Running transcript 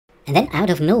And then out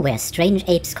of nowhere, strange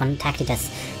apes contacted us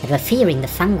that were fearing the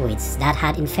fungoids that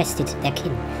had infested their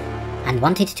kin, and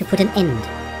wanted to put an end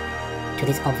to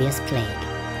this obvious plague.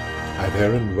 Hi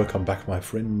there and welcome back, my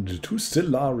friend, to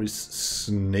Stellaris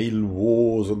Snail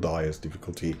Wars on the highest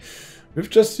difficulty. We've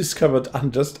just discovered,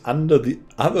 just under the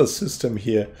other system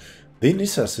here, the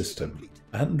Nissa system,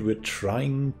 and we're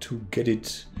trying to get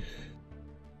it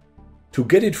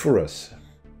for us.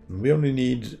 We only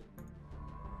need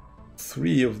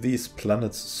 3 of these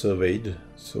planets surveyed,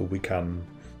 so we can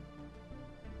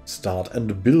start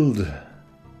and build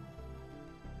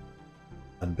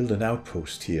an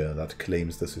outpost here that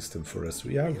claims the system for us.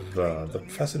 We have the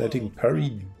fascinating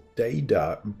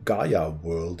Gaia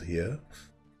world here.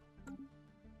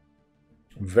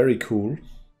 Very cool.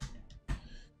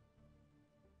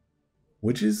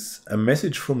 Which is a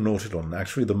message from Nautilon.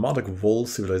 Actually, the Marduk Vol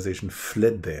civilization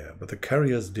fled there, but the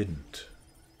carriers didn't.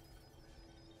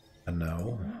 And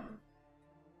now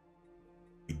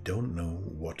we don't know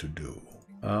what to do.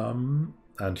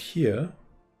 And here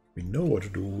we know what to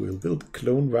do. We'll build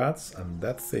clone vats and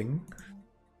that thing.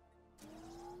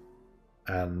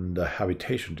 And a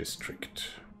habitation district.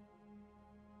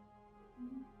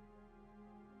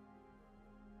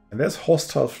 And there's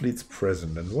hostile fleets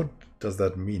present. And what does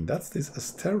that mean? That's this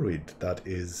asteroid that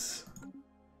is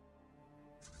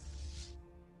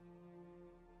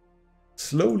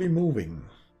slowly moving.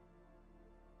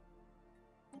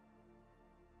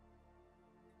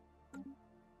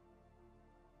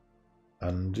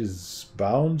 And is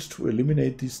bound to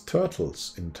eliminate these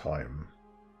turtles in time.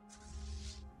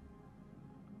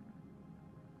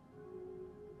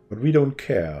 But we don't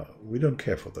care. We don't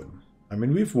care for them. I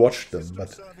mean, we've watched them,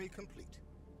 but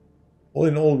all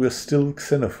in all, we're still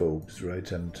xenophobes,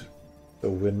 right? And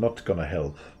so we're not gonna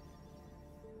help.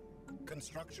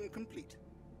 Construction complete.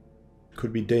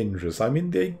 Could be dangerous. I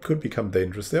mean, they could become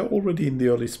dangerous. They're already in the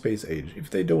early space age. If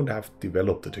they don't have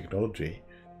developed the technology,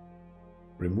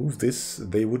 remove this,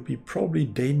 they would be probably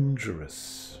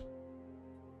dangerous.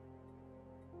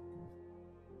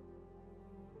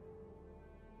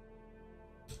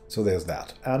 So there's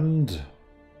that. And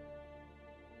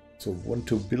so want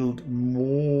to build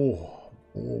more.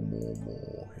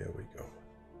 Here we go.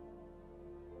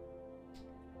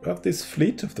 We have this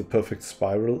fleet of the perfect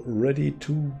spiral ready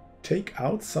to take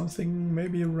out something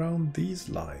maybe around these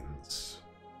lines.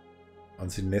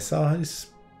 Once Nissa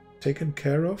is taken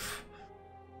care of,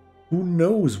 who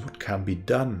knows what can be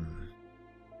done?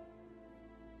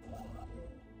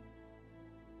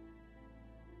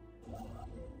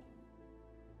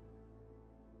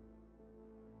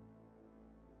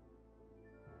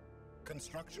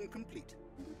 Construction complete.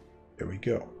 There we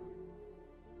go.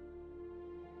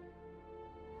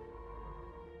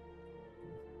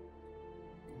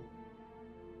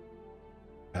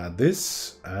 Add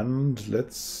this, and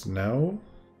let's now...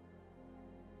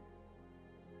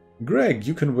 Greg,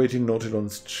 you can wait in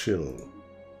Nautilon's chill.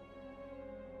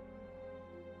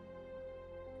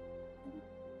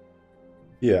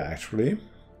 Yeah, actually.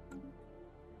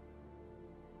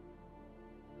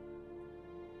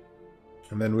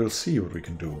 And then we'll see what we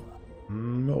can do.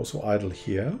 Also idle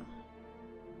here.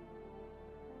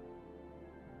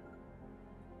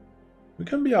 We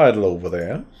can be idle over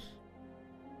there.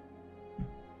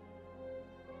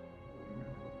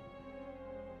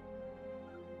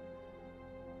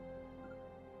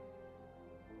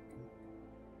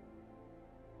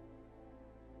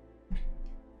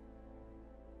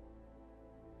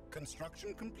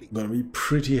 Construction complete. Gonna be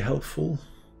pretty helpful.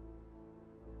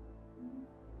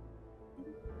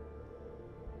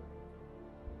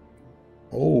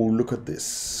 Oh, look at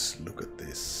this. Look at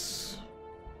this.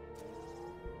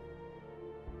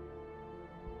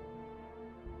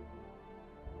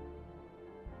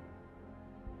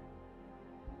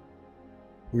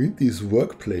 We need these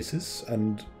workplaces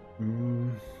and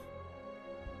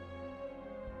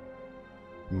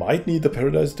might need the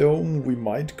Paradise Dome. We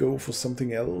might go for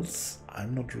something else.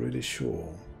 I'm not really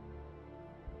sure.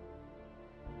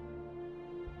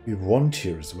 We want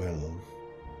here as well.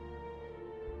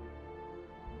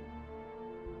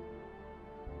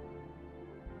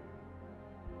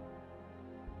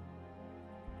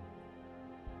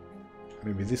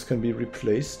 Maybe this can be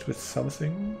replaced with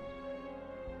something.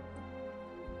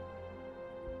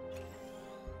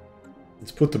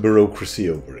 Let's put the bureaucracy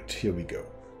over it. Here we go.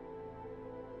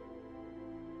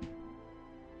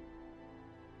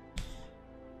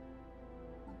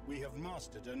 We have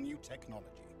mastered a new technology.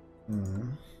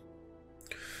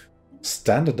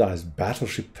 Standardized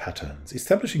battleship patterns.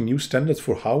 Establishing new standards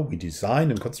for how we design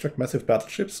and construct massive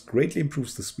battleships greatly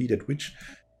improves the speed at which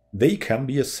they can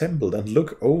be assembled. And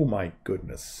look, oh my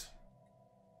goodness.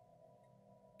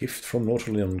 Gift from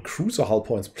Nautilon. Cruiser hull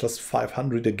points plus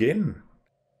 500 again.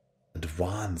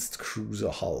 Advanced cruiser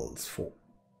hulls for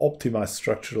optimized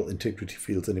structural integrity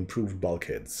fields and improved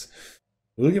bulkheads.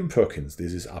 William Perkins,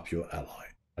 this is up your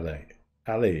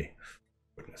alley.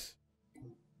 Goodness.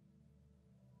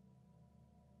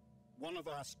 One of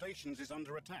our stations is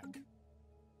under attack.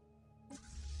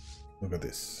 Look at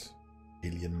this.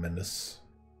 Alien menace.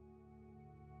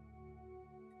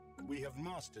 We have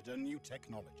mastered a new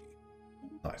technology.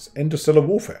 Nice. Interstellar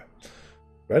warfare.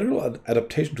 Gradual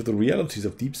adaptation to the realities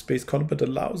of deep space combat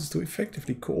allows us to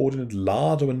effectively coordinate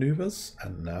larger maneuvers.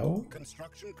 And now...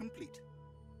 Construction complete.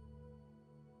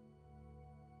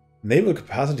 Naval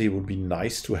capacity would be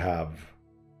nice to have.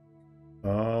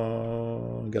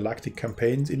 Galactic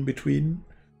campaigns in between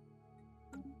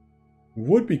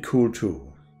would be cool too.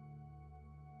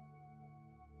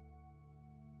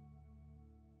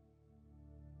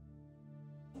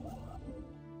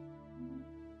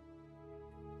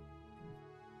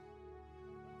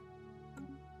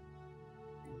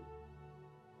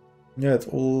 Yeah, it's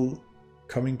all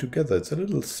coming together. It's a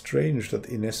little strange that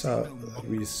Inessa,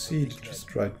 we see it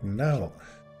just right now.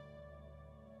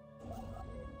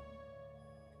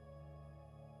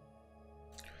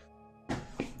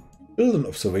 Build an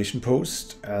observation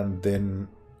post and then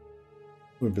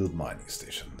we build mining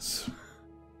stations.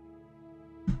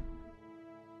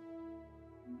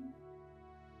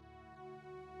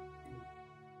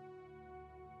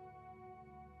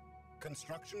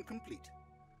 Construction complete.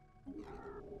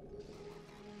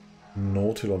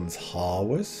 Nautilon's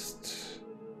harvest.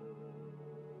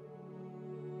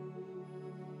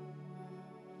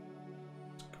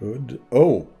 Good.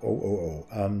 Oh.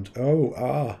 And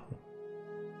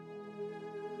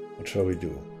what shall we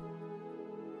do?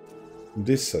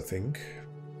 This, I think.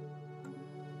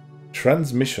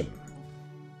 Transmission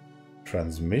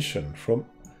from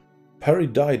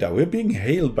Paridida. We're being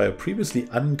hailed by a previously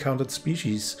unencountered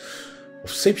species of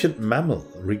sapient mammal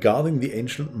regarding the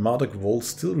ancient Marduk Wall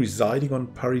still residing on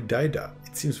Paridida.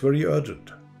 It seems very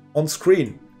urgent. On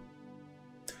screen.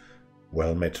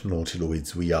 Well met,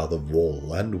 Nautiloids. We are the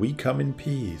Wall, and we come in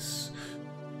peace.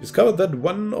 Discovered that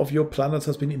one of your planets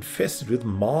has been infested with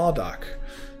Marduk.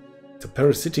 It's a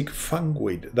parasitic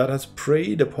fungoid that has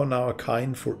preyed upon our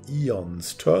kind for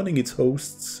eons, turning its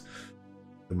hosts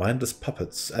to mindless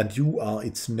puppets, and you are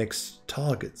its next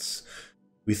targets.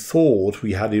 We thought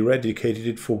we had eradicated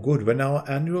it for good when our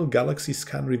annual galaxy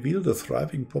scan revealed a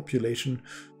thriving population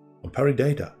on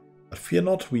Paridida. But fear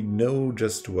not, we know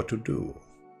just what to do.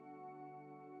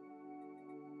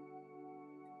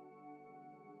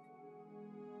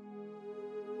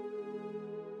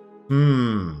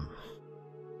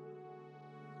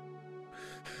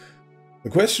 The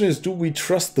question is, do we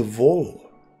trust the Vol?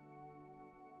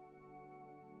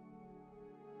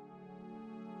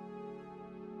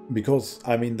 Because,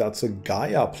 I mean, that's a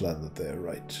Gaia planet there,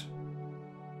 right?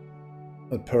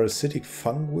 A parasitic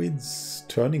fungoids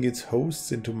turning its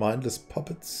hosts into mindless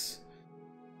puppets.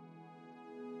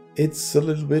 It's a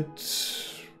little bit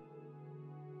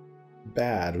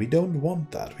bad. We don't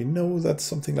want that. We know that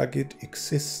something like it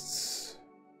exists.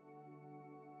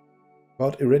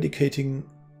 About eradicating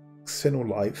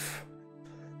xenolife.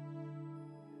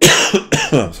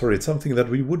 Sorry, it's something that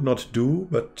we would not do,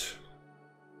 but...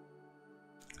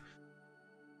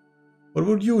 What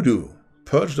would you do?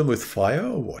 Purge them with fire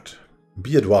or what?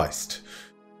 Be advised.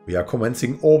 We are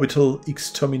commencing orbital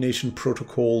extermination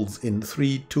protocols in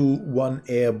 3, 2, 1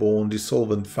 airborne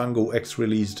dissolvent fungo X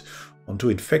released onto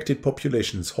infected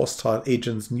populations, hostile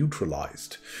agents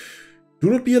neutralized. Do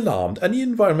not be alarmed. Any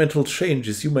environmental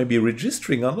changes you may be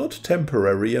registering are not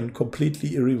temporary and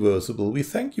completely irreversible. We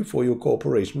thank you for your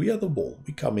cooperation. We are the Wall.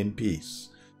 We come in peace.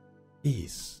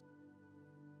 Peace.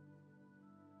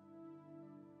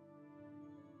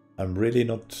 I'm really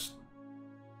not...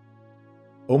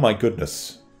 Oh my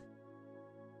goodness.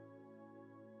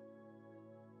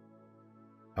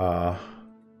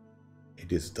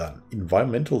 It is done.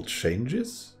 Environmental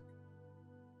changes?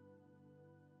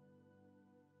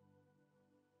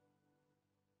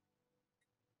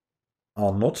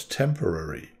 Are not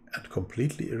temporary and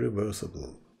completely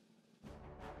irreversible.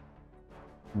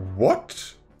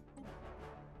 What?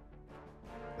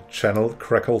 The channel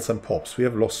crackles and pops. We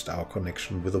have lost our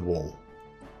connection with the Wall.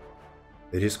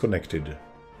 It is connected.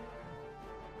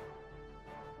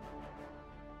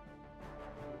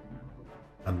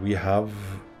 And we have...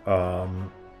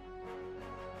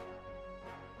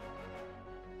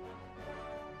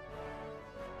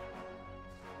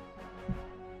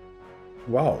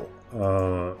 wow.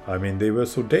 I mean, they were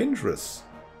so dangerous.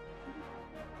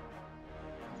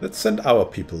 Let's send our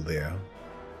people there.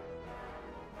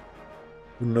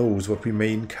 Who knows what we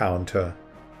may encounter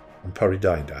on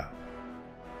Paradida.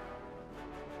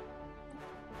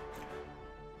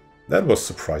 That was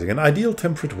surprising. An ideal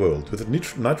temperate world with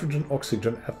a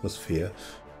nitrogen-oxygen atmosphere,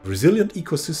 resilient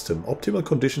ecosystem, optimal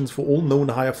conditions for all known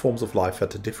higher forms of life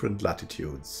at different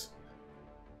latitudes.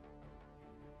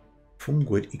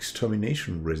 Fungoid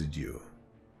extermination residue.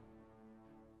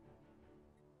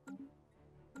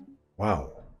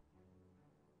 Wow.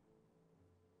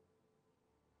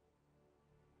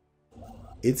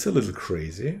 It's a little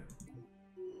crazy.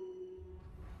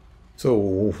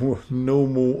 So, no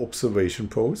more observation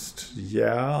post.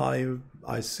 Yeah,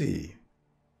 I see.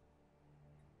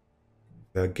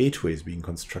 There are gateways being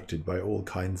constructed by all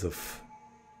kinds of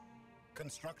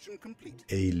Construction complete.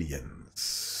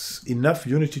 aliens. Enough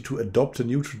unity to adopt a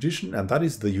new tradition, and that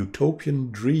is the utopian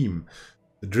dream.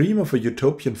 The dream of a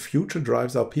utopian future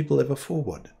drives our people ever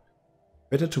forward.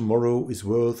 Better tomorrow is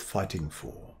worth fighting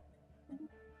for.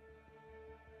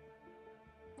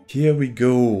 Here we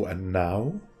go, and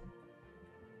now?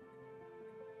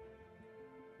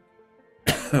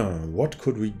 What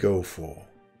could we go for?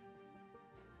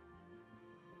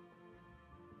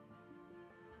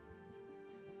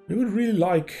 We would really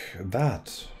like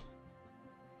that.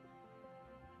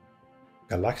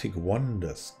 Galactic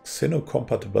wonders.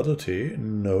 Xenocompatibility?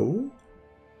 No.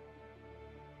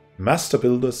 Master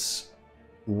builders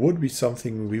would be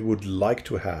something we would like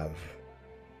to have.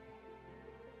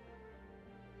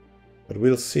 But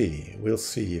we'll see. We'll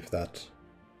see if that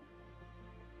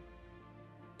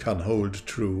can hold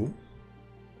true.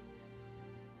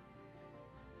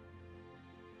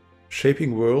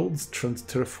 Shaping worlds,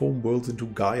 transform worlds into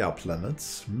Gaia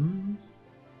planets.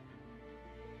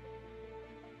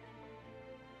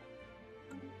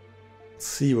 Let's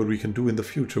see what we can do in the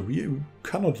future. We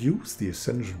cannot use the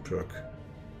Ascension perk,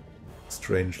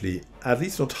 strangely. At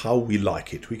least not how we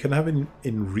like it. We can have it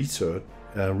in reserve.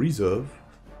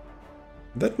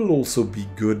 That will also be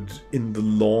good in the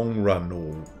long run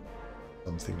or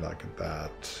something like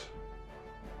that.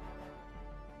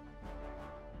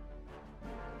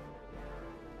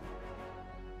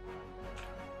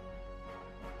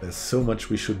 There's so much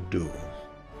we should do.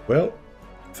 Well,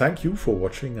 thank you for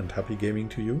watching and happy gaming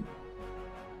to you.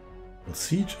 We'll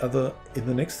see each other in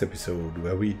the next episode,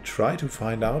 where we try to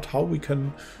find out how we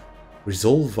can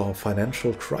resolve our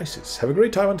financial crisis. Have a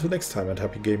great time until next time and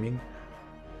happy gaming.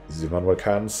 This is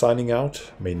Immanuel signing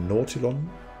out. May Nautilon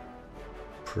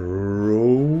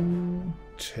protect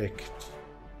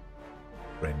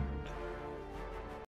friends.